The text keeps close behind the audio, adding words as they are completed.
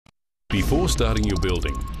Before starting your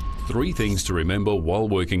building, 3 things to remember while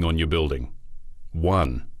working on your building.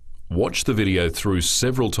 1. Watch the video through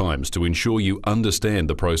several times to ensure you understand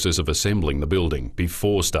the process of assembling the building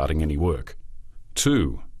before starting any work.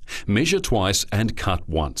 2. Measure twice and cut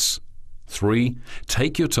once. 3.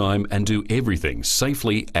 Take your time and do everything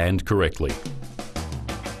safely and correctly.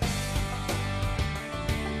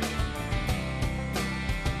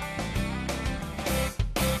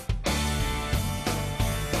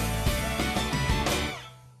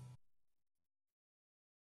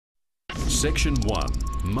 Section 1.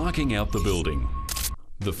 Marking out the building.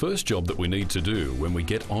 The first job that we need to do when we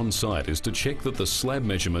get on site is to check that the slab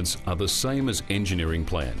measurements are the same as engineering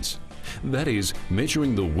plans. That is,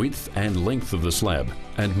 measuring the width and length of the slab,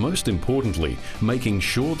 and most importantly, making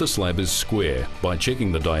sure the slab is square by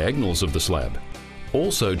checking the diagonals of the slab.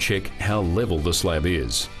 Also check how level the slab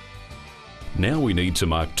is. Now we need to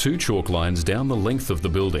mark 2 chalk lines down the length of the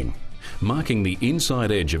building, marking the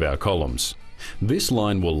inside edge of our columns. This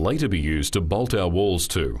line will later be used to bolt our walls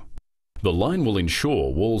to. The line will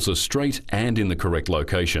ensure walls are straight and in the correct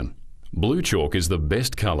location. Blue chalk is the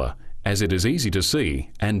best colour as it is easy to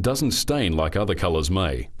see and doesn't stain like other colours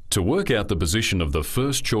may. To work out the position of the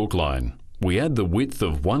first chalk line, we add the width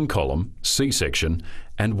of one column, C section,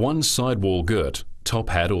 and one sidewall girt, top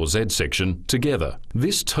hat or Z section, together.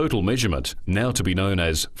 This total measurement, now to be known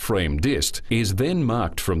as frame dist, is then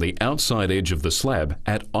marked from the outside edge of the slab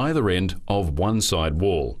at either end of one side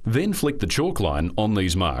wall. Then flick the chalk line on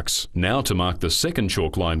these marks. Now to mark the second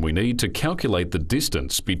chalk line we need to calculate the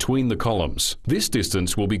distance between the columns. This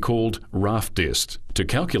distance will be called raft dist. To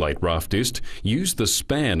calculate raft dist, use the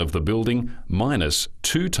span of the building minus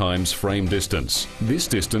 2 times frame distance. This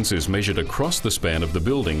distance is measured across the span of the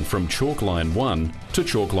building from chalk line 1 to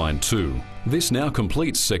chalk line 2. This now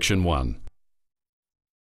completes section 1.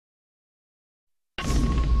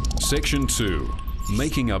 Section 2.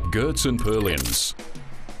 Making up girts and purlins.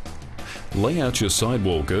 Lay out your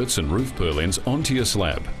sidewall girts and roof purlins onto your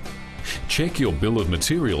slab. Check your bill of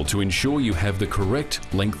material to ensure you have the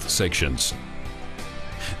correct length sections.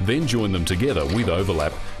 Then join them together with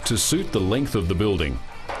overlap to suit the length of the building,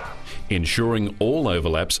 ensuring all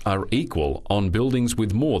overlaps are equal on buildings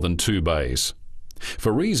with more than 2 bays.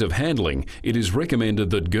 For ease of handling, it is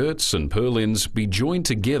recommended that girts and purlins be joined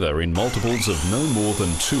together in multiples of no more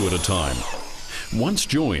than 2 at a time. Once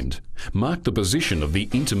joined, mark the position of the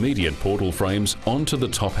intermediate portal frames onto the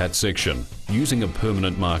top hat section using a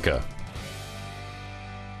permanent marker.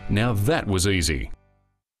 Now that was easy.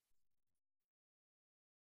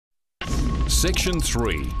 Section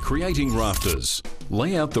 3. Creating rafters.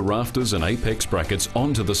 Lay out the rafters and apex brackets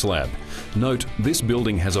onto the slab. Note, this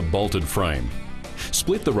building has a bolted frame.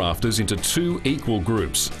 Split the rafters into 2 equal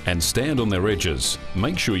groups and stand on their edges.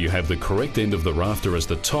 Make sure you have the correct end of the rafter as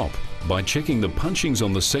the top by checking the punchings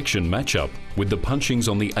on the section match up with the punchings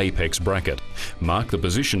on the apex bracket. Mark the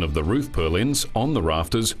position of the roof purlins on the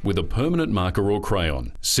rafters with a permanent marker or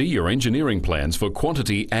crayon. See your engineering plans for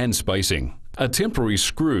quantity and spacing. A temporary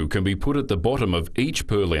screw can be put at the bottom of each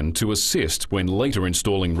purlin to assist when later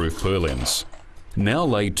installing roof purlins. Now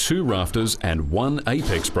lay 2 rafters and 1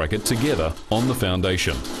 apex bracket together on the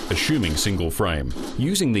foundation, assuming single frame.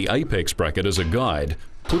 Using the apex bracket as a guide,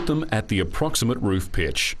 put them at the approximate roof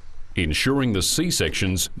pitch, ensuring the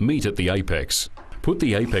C-sections meet at the apex. Put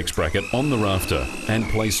the apex bracket on the rafter and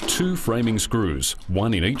place 2 framing screws,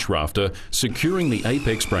 1 in each rafter, securing the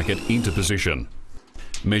apex bracket into position.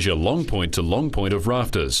 Measure long point to long point of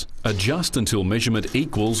rafters. Adjust until measurement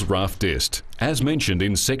equals raft dist, as mentioned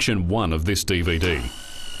in section 1 of this DVD.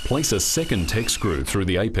 Place a second Tek screw through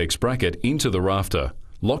the apex bracket into the rafter,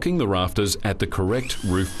 locking the rafters at the correct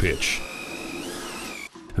roof pitch.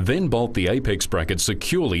 Then bolt the apex bracket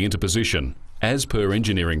securely into position, as per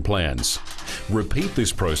engineering plans. Repeat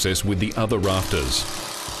this process with the other rafters.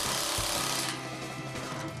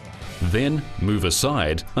 Then move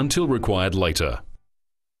aside until required later.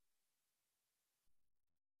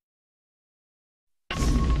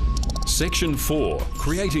 Section 4.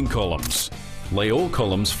 Creating columns. Lay all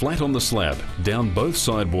columns flat on the slab, down both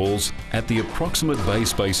side walls at the approximate bay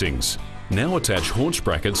spacings. Now attach haunch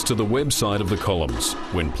brackets to the web side of the columns.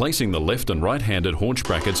 When placing the left and right-handed haunch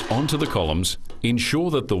brackets onto the columns,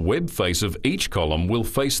 ensure that the web face of each column will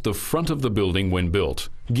face the front of the building when built,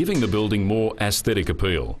 giving the building more aesthetic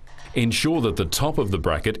appeal. Ensure that the top of the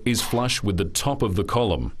bracket is flush with the top of the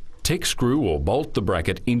column. Tek screw or bolt the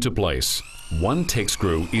bracket into place. 1 Tek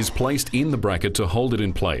screw is placed in the bracket to hold it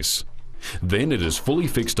in place. Then it is fully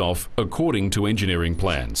fixed off according to engineering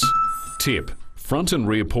plans. Tip: Front and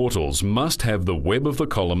rear portals must have the web of the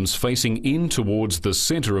columns facing in towards the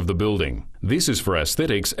centre of the building. This is for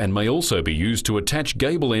aesthetics and may also be used to attach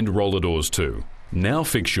gable end roller doors to. Now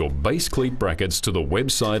fix your base cleat brackets to the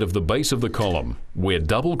web side of the base of the column. Where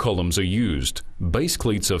double columns are used, base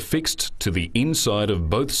cleats are fixed to the inside of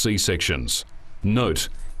both C-sections. Note,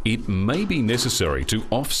 it may be necessary to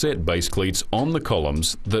offset base cleats on the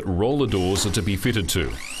columns that roller doors are to be fitted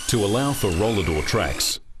to allow for roller door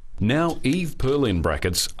tracks. Now eave purlin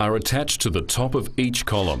brackets are attached to the top of each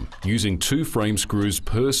column using 2 frame screws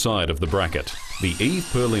per side of the bracket. The eave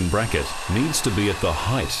purlin bracket needs to be at the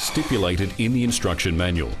height stipulated in the instruction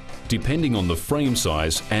manual, depending on the frame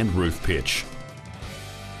size and roof pitch.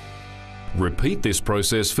 Repeat this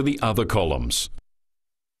process for the other columns.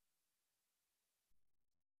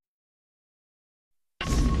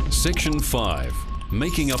 Section 5.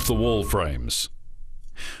 Making up the wall frames.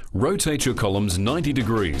 Rotate your columns 90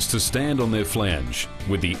 degrees to stand on their flange,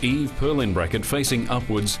 with the eave purlin bracket facing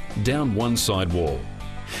upwards down one side wall.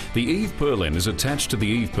 The eave purlin is attached to the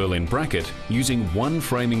eave purlin bracket using 1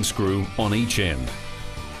 framing screw on each end.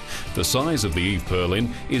 The size of the eave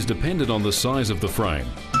purlin is dependent on the size of the frame.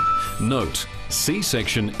 Note,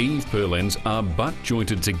 C-section eave purlins are butt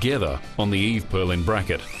jointed together on the eave purlin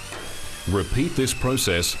bracket. Repeat this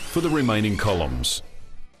process for the remaining columns.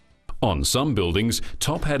 On some buildings,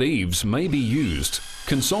 top hat eaves may be used.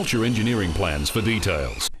 Consult your engineering plans for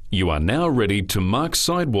details. You are now ready to mark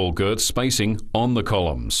sidewall girt spacing on the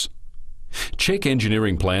columns. Check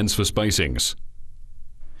engineering plans for spacings.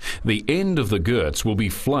 The end of the girts will be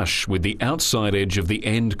flush with the outside edge of the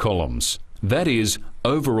end columns. That is,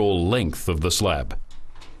 overall length of the slab.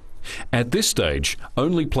 At this stage,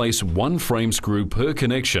 only place 1 frame screw per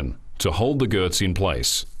connection to hold the girts in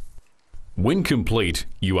place. When complete,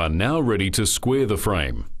 you are now ready to square the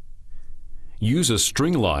frame. Use a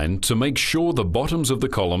string line to make sure the bottoms of the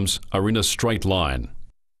columns are in a straight line.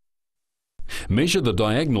 Measure the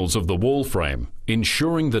diagonals of the wall frame,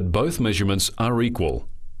 ensuring that both measurements are equal.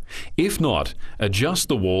 If not, adjust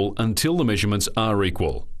the wall until the measurements are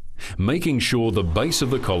equal, making sure the base of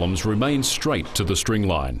the columns remains straight to the string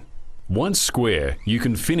line. Once square, you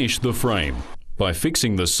can finish the frame by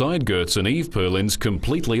fixing the side girts and eave purlins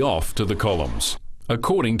completely off to the columns,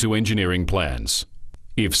 according to engineering plans.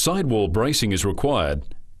 If sidewall bracing is required,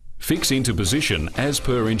 fix into position as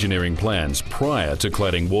per engineering plans prior to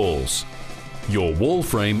cladding walls. Your wall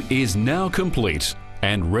frame is now complete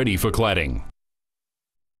and ready for cladding.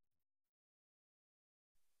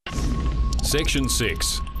 Section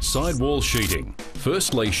 6. Sidewall sheeting.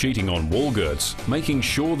 First lay sheeting on wall girts, making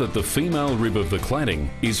sure that the female rib of the cladding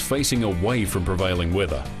is facing away from prevailing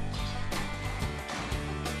weather.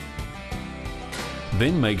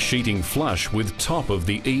 Then make sheeting flush with top of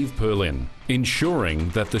the eave purlin, ensuring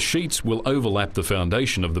that the sheets will overlap the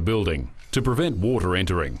foundation of the building to prevent water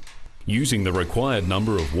entering. Using the required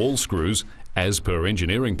number of wall screws, as per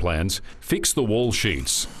engineering plans, fix the wall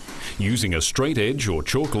sheets. Using a straight edge or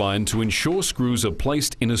chalk line to ensure screws are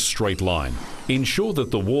placed in a straight line. Ensure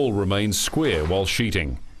that the wall remains square while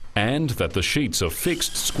sheeting and that the sheets are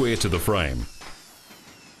fixed square to the frame.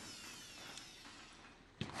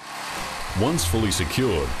 Once fully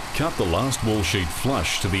secured, cut the last wall sheet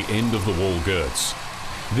flush to the end of the wall girts.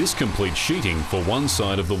 This completes sheeting for one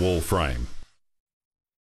side of the wall frame.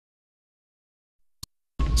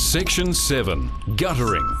 Section 7.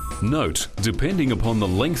 Guttering. Note, depending upon the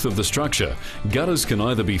length of the structure, gutters can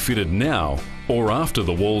either be fitted now or after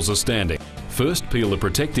the walls are standing. First, peel the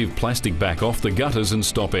protective plastic back off the gutters and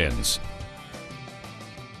stop ends.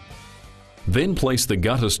 Then place the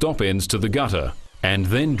gutter stop ends to the gutter and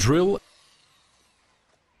then drill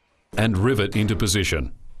and rivet into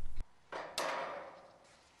position.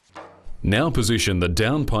 Now position the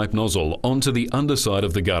downpipe nozzle onto the underside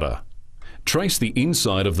of the gutter. Trace the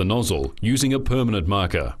inside of the nozzle using a permanent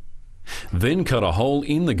marker. Then cut a hole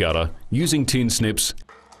in the gutter using tin snips,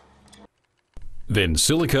 then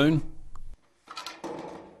silicone,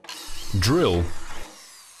 drill,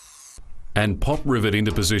 and pop rivet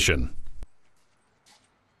into position.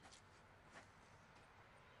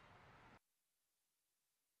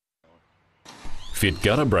 Fit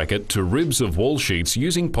gutter bracket to ribs of wall sheets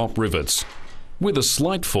using pop rivets, with a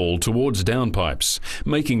slight fall towards downpipes,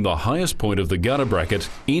 making the highest point of the gutter bracket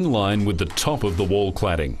in line with the top of the wall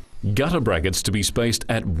cladding. Gutter brackets to be spaced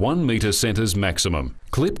at 1 metre centres maximum.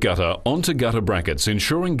 Clip gutter onto gutter brackets,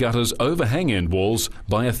 ensuring gutters overhang end walls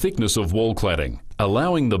by a thickness of wall cladding,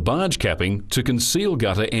 allowing the barge capping to conceal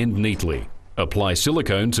gutter end neatly. Apply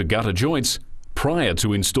silicone to gutter joints prior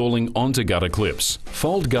to installing onto gutter clips.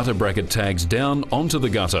 Fold gutter bracket tags down onto the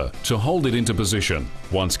gutter to hold it into position.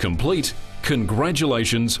 Once complete,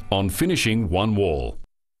 Congratulations on finishing one wall.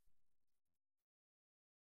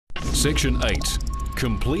 Section 8.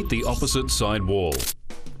 Complete the opposite side wall.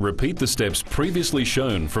 Repeat the steps previously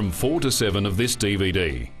shown from 4 to 7 of this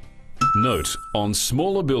DVD. Note, on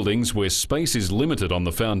smaller buildings where space is limited on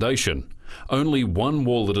the foundation, only one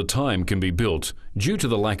wall at a time can be built due to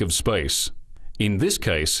the lack of space. In this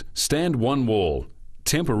case, stand one wall,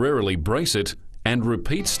 temporarily brace it, and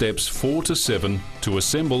repeat steps 4 to 7 to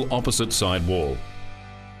assemble opposite side wall.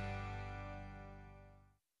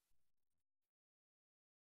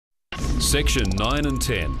 Section 9 and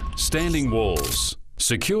 10. Standing walls.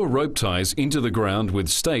 Secure rope ties into the ground with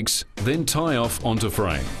stakes, then tie off onto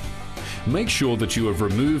frame. Make sure that you have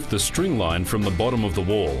removed the string line from the bottom of the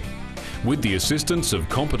wall. With the assistance of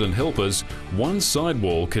competent helpers, one side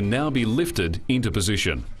wall can now be lifted into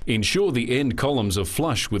position. Ensure the end columns are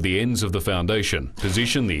flush with the ends of the foundation.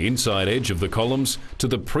 Position the inside edge of the columns to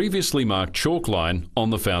the previously marked chalk line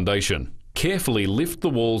on the foundation. Carefully lift the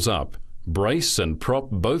walls up. Brace and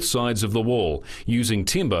prop both sides of the wall using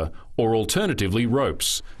timber or alternatively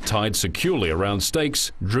ropes, tied securely around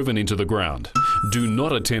stakes driven into the ground. Do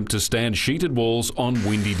not attempt to stand sheeted walls on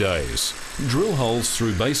windy days. Drill holes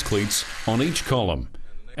through base cleats on each column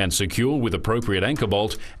and secure with appropriate anchor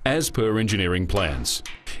bolt as per engineering plans.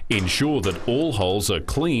 Ensure that all holes are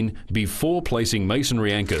clean before placing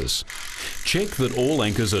masonry anchors. Check that all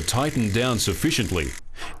anchors are tightened down sufficiently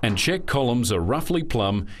and check columns are roughly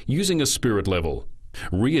plumb using a spirit level.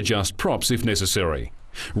 Readjust props if necessary.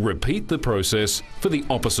 Repeat the process for the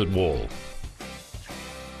opposite wall.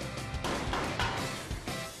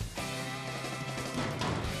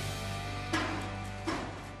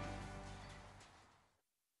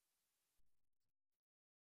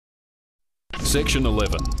 Section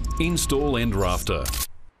 11. Install end rafter.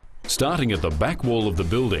 Starting at the back wall of the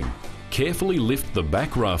building, carefully lift the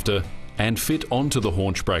back rafter and fit onto the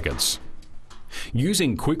haunch brackets.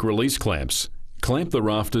 Using quick release clamps, clamp the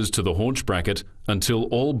rafters to the haunch bracket until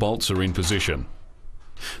all bolts are in position.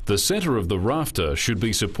 The centre of the rafter should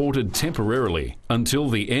be supported temporarily until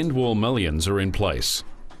the end wall mullions are in place.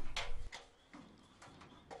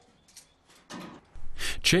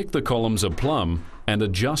 Check the columns are plumb and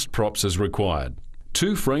adjust props as required.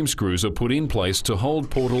 2 frame screws are put in place to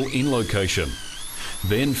hold portal in location.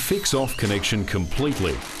 Then fix off connection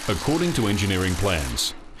completely according to engineering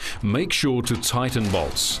plans. Make sure to tighten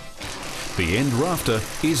bolts. The end rafter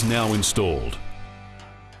is now installed.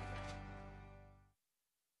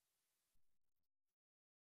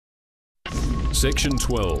 Section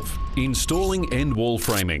 12. Installing end wall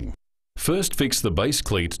framing. First fix the base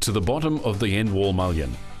cleat to the bottom of the end wall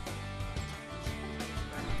mullion.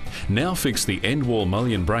 Now fix the end wall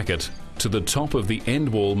mullion bracket to the top of the end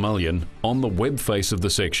wall mullion on the web face of the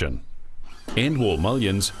section. End wall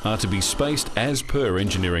mullions are to be spaced as per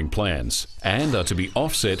engineering plans and are to be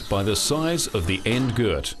offset by the size of the end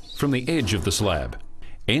girt from the edge of the slab.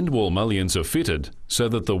 End wall mullions are fitted so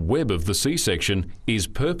that the web of the C-section is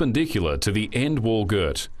perpendicular to the end wall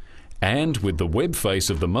girt and with the web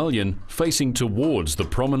face of the mullion facing towards the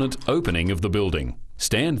prominent opening of the building.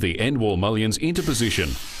 Stand the end wall mullions into position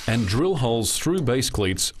and drill holes through base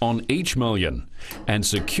cleats on each mullion and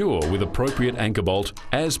secure with appropriate anchor bolt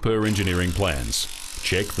as per engineering plans.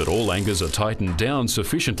 Check that all anchors are tightened down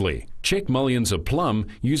sufficiently. Check mullions are plumb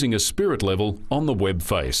using a spirit level on the web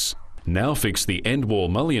face. Now fix the end wall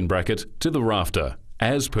mullion bracket to the rafter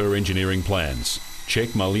as per engineering plans.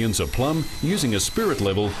 Check mullions are plumb using a spirit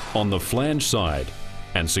level on the flange side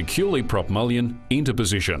and securely prop mullion into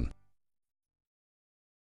position.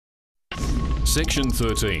 Section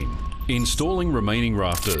 13. Installing remaining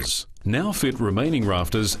rafters. Now fit remaining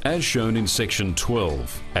rafters as shown in Section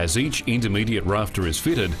 12. As each intermediate rafter is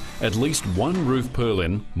fitted, at least one roof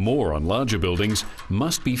purlin, more on larger buildings,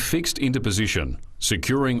 must be fixed into position,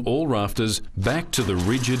 securing all rafters back to the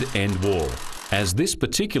rigid end wall. As this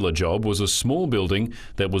particular job was a small building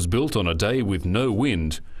that was built on a day with no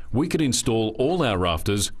wind, we could install all our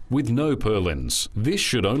rafters with no purlins. This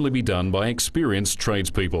should only be done by experienced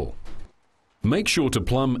tradespeople. Make sure to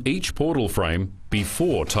plumb each portal frame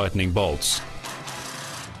before tightening bolts.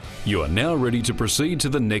 You are now ready to proceed to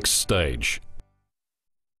the next stage.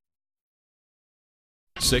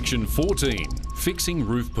 Section 14. Fixing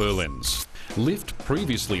roof purlins. Lift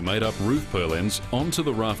previously made up roof purlins onto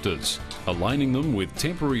the rafters, aligning them with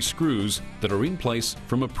temporary screws that are in place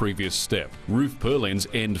from a previous step. Roof purlins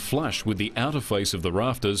end flush with the outer face of the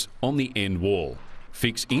rafters on the end wall.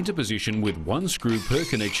 Fix into position with one screw per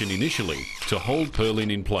connection initially to hold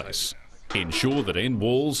purlin in place. Ensure that end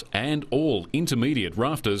walls and all intermediate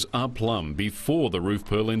rafters are plumb before the roof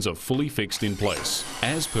purlins are fully fixed in place,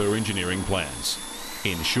 as per engineering plans.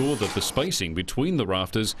 Ensure that the spacing between the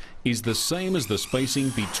rafters is the same as the spacing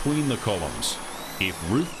between the columns. If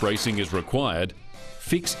roof bracing is required,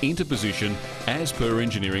 fix into position as per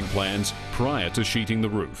engineering plans prior to sheeting the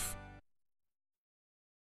roof.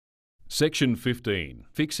 Section 15.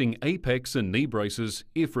 Fixing apex and knee braces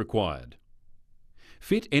if required.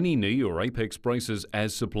 Fit any knee or apex braces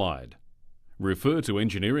as supplied. Refer to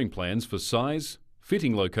engineering plans for size,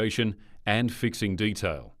 fitting location and fixing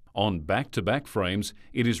detail. On back-to-back frames,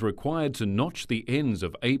 it is required to notch the ends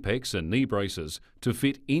of apex and knee braces to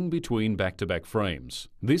fit in between back-to-back frames.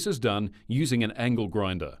 This is done using an angle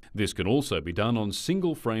grinder. This can also be done on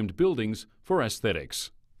single-framed buildings for aesthetics.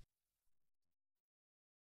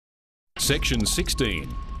 Section 16.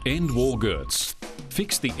 End wall girts.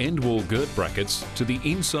 Fix the end wall girt brackets to the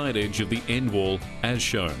inside edge of the end wall as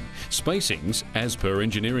shown. Spacings as per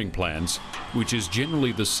engineering plans, which is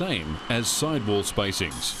generally the same as sidewall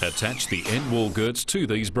spacings. Attach the end wall girts to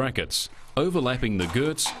these brackets, overlapping the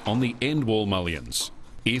girts on the end wall mullions.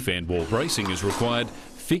 If end wall bracing is required,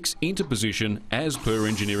 fix into position as per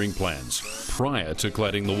engineering plans prior to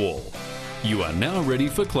cladding the wall. You are now ready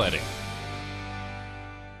for cladding.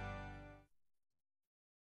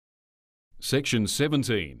 Section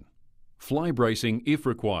 17. Fly bracing if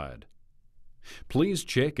required. Please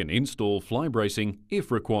check and install fly bracing if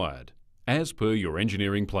required, as per your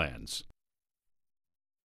engineering plans.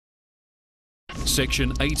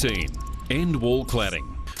 Section 18. End wall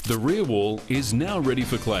cladding. The rear wall is now ready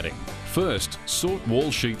for cladding. First, sort wall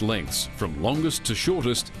sheet lengths from longest to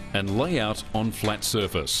shortest and lay out on flat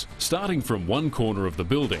surface. Starting from one corner of the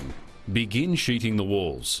building, begin sheeting the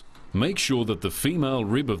walls. Make sure that the female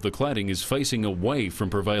rib of the cladding is facing away from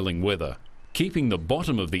prevailing weather, keeping the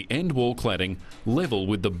bottom of the end wall cladding level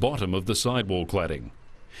with the bottom of the sidewall cladding.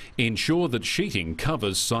 Ensure that sheeting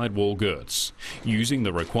covers sidewall girts. Using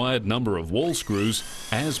the required number of wall screws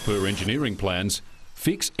as per engineering plans,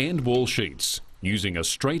 fix end wall sheets using a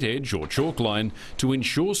straight edge or chalk line to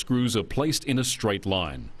ensure screws are placed in a straight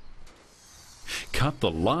line. Cut the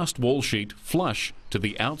last wall sheet flush to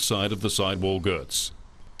the outside of the sidewall girts.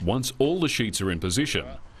 Once all the sheets are in position,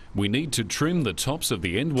 we need to trim the tops of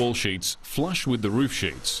the end wall sheets flush with the roof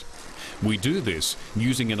sheets. We do this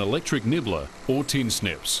using an electric nibbler or tin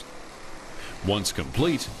snips. Once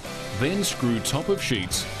complete, then screw top of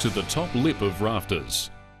sheets to the top lip of rafters.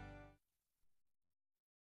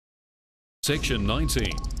 Section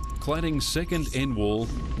 19. Cladding second end wall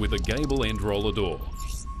with a gable end roller door.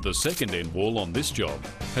 The second end wall on this job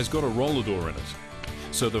has got a roller door in it,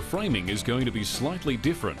 so the framing is going to be slightly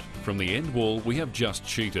different from the end wall we have just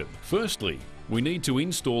sheeted. Firstly, we need to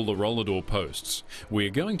install the roller door posts. We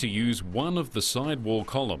are going to use one of the side wall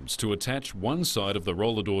columns to attach one side of the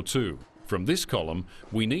roller door to. From this column,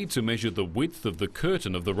 we need to measure the width of the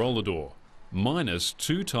curtain of the roller door, minus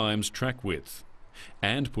 2 times track width,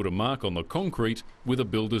 and put a mark on the concrete with a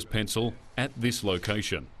builder's pencil at this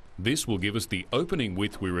location. This will give us the opening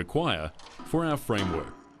width we require for our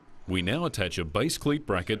framework. We now attach a base cleat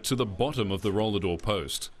bracket to the bottom of the roller door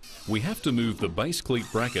post. We have to move the base cleat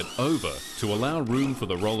bracket over to allow room for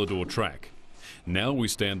the roller door track. Now we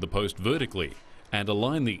stand the post vertically and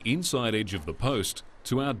align the inside edge of the post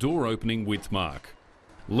to our door opening width mark.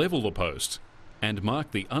 Level the post and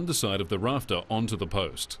mark the underside of the rafter onto the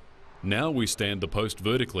post. Now we stand the post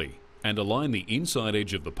vertically and align the inside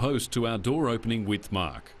edge of the post to our door opening width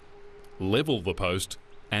mark. Level the post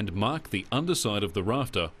and mark the underside of the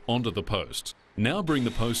rafter onto the post. Now bring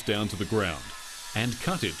the post down to the ground and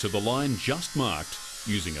cut it to the line just marked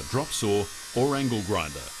using a drop saw or angle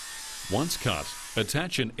grinder. Once cut,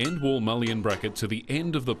 attach an end wall mullion bracket to the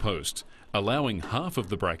end of the post, allowing half of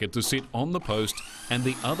the bracket to sit on the post and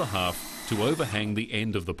the other half to overhang the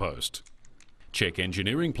end of the post. Check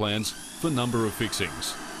engineering plans for number of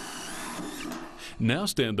fixings. Now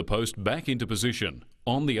stand the post back into position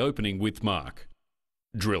on the opening width mark.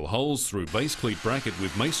 Drill holes through base cleat bracket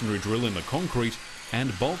with masonry drill in the concrete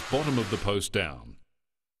and bolt bottom of the post down.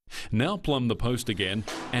 Now plumb the post again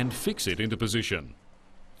and fix it into position.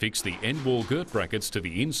 Fix the end wall girt brackets to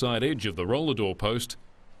the inside edge of the roller door post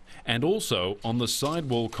and also on the side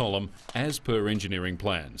wall column as per engineering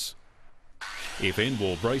plans. If end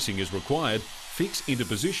wall bracing is required, fix into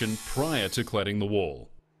position prior to cladding the wall.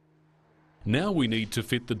 Now we need to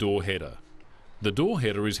fit the door header. The door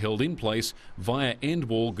header is held in place via end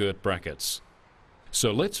wall girt brackets.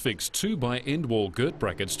 So let's fix 2 by end wall girt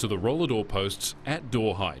brackets to the roller door posts at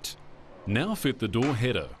door height. Now fit the door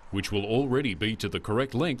header, which will already be to the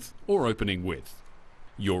correct length or opening width.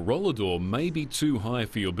 Your roller door may be too high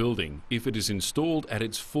for your building if it is installed at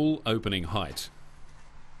its full opening height.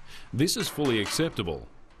 This is fully acceptable.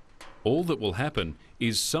 All that will happen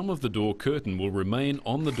is some of the door curtain will remain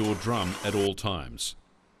on the door drum at all times.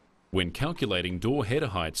 When calculating door header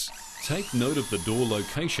heights, take note of the door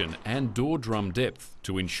location and door drum depth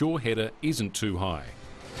to ensure header isn't too high.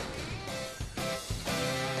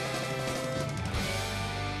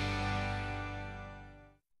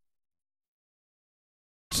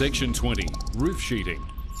 Section 20. Roof sheeting.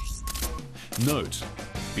 Note: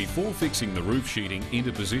 before fixing the roof sheeting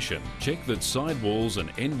into position, check that side walls and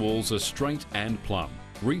end walls are straight and plumb.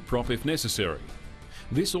 Reprop if necessary.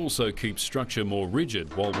 This also keeps structure more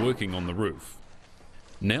rigid while working on the roof.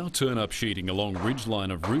 Now turn up sheeting along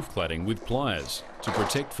ridgeline of roof cladding with pliers to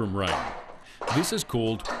protect from rain. This is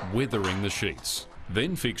called weathering the sheets.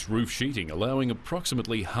 Then fix roof sheeting allowing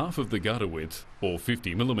approximately half of the gutter width, or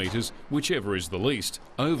 50 mm, whichever is the least,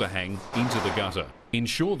 overhang into the gutter.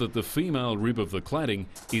 Ensure that the female rib of the cladding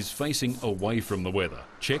is facing away from the weather.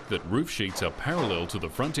 Check that roof sheets are parallel to the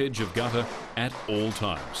front edge of gutter at all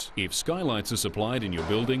times. If skylights are supplied in your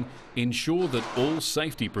building, ensure that all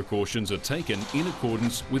safety precautions are taken in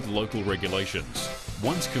accordance with local regulations.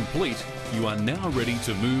 Once complete, you are now ready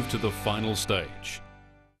to move to the final stage.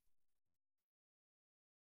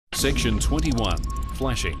 Section 21.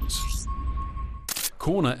 Flashings.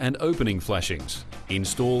 Corner and opening flashings.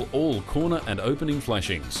 Install all corner and opening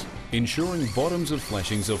flashings, ensuring bottoms of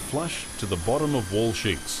flashings are flush to the bottom of wall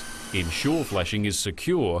sheets. Ensure flashing is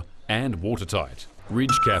secure and watertight.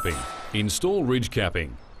 Ridge capping. Install ridge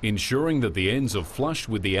capping, ensuring that the ends are flush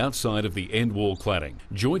with the outside of the end wall cladding.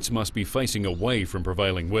 Joints must be facing away from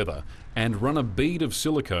prevailing weather and run a bead of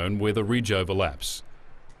silicone where the ridge overlaps.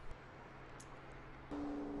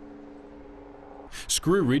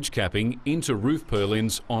 Screw ridge capping into roof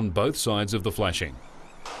purlins on both sides of the flashing.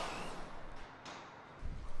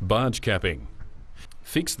 Barge capping.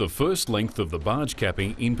 Fix the first length of the barge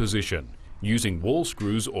capping in position, using wall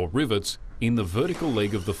screws or rivets in the vertical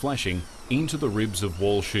leg of the flashing into the ribs of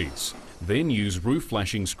wall sheets. Then use roof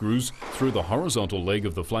flashing screws through the horizontal leg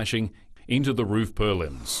of the flashing into the roof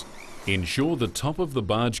purlins. Ensure the top of the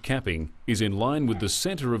barge capping is in line with the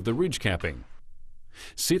centre of the ridge capping.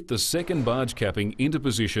 Sit the second barge capping into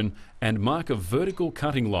position and mark a vertical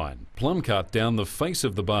cutting line. Plumb cut down the face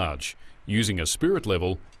of the barge using a spirit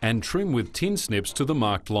level and trim with tin snips to the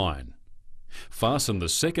marked line. Fasten the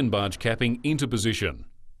second barge capping into position.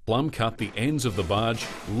 Plumb cut the ends of the barge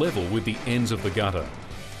level with the ends of the gutter.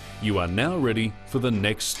 You are now ready for the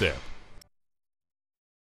next step.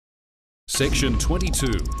 Section 22.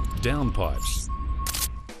 Downpipes.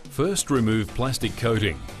 First remove plastic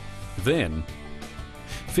coating. Then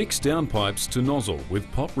fix downpipes to nozzle with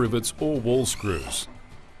pop rivets or wall screws.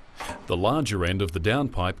 The larger end of the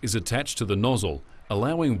downpipe is attached to the nozzle,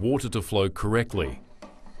 allowing water to flow correctly.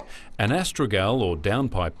 An astragal or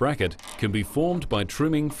downpipe bracket can be formed by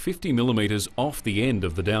trimming 50 mm off the end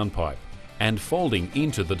of the downpipe and folding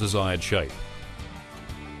into the desired shape.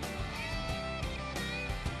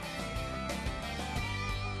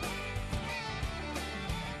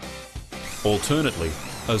 Alternately,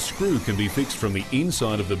 a screw can be fixed from the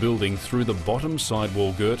inside of the building through the bottom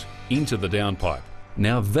sidewall girt into the downpipe.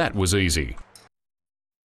 Now that was easy.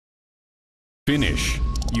 Finish.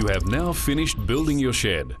 You have now finished building your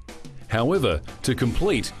shed. However, to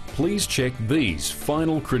complete, please check these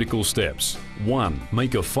final critical steps. 1.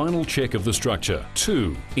 Make a final check of the structure.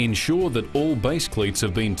 2. Ensure that all base cleats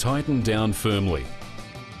have been tightened down firmly.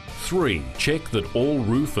 3. Check that all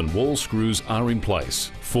roof and wall screws are in place.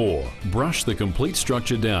 4. Brush the complete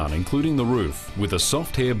structure down, including the roof, with a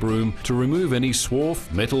soft hair broom to remove any swarf,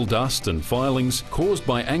 metal dust and filings caused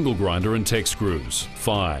by angle grinder and Tek screws.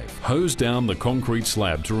 5. Hose down the concrete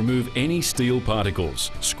slab to remove any steel particles,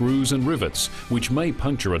 screws and rivets which may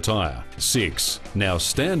puncture a tyre. 6. Now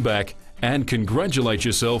stand back and congratulate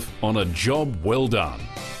yourself on a job well done.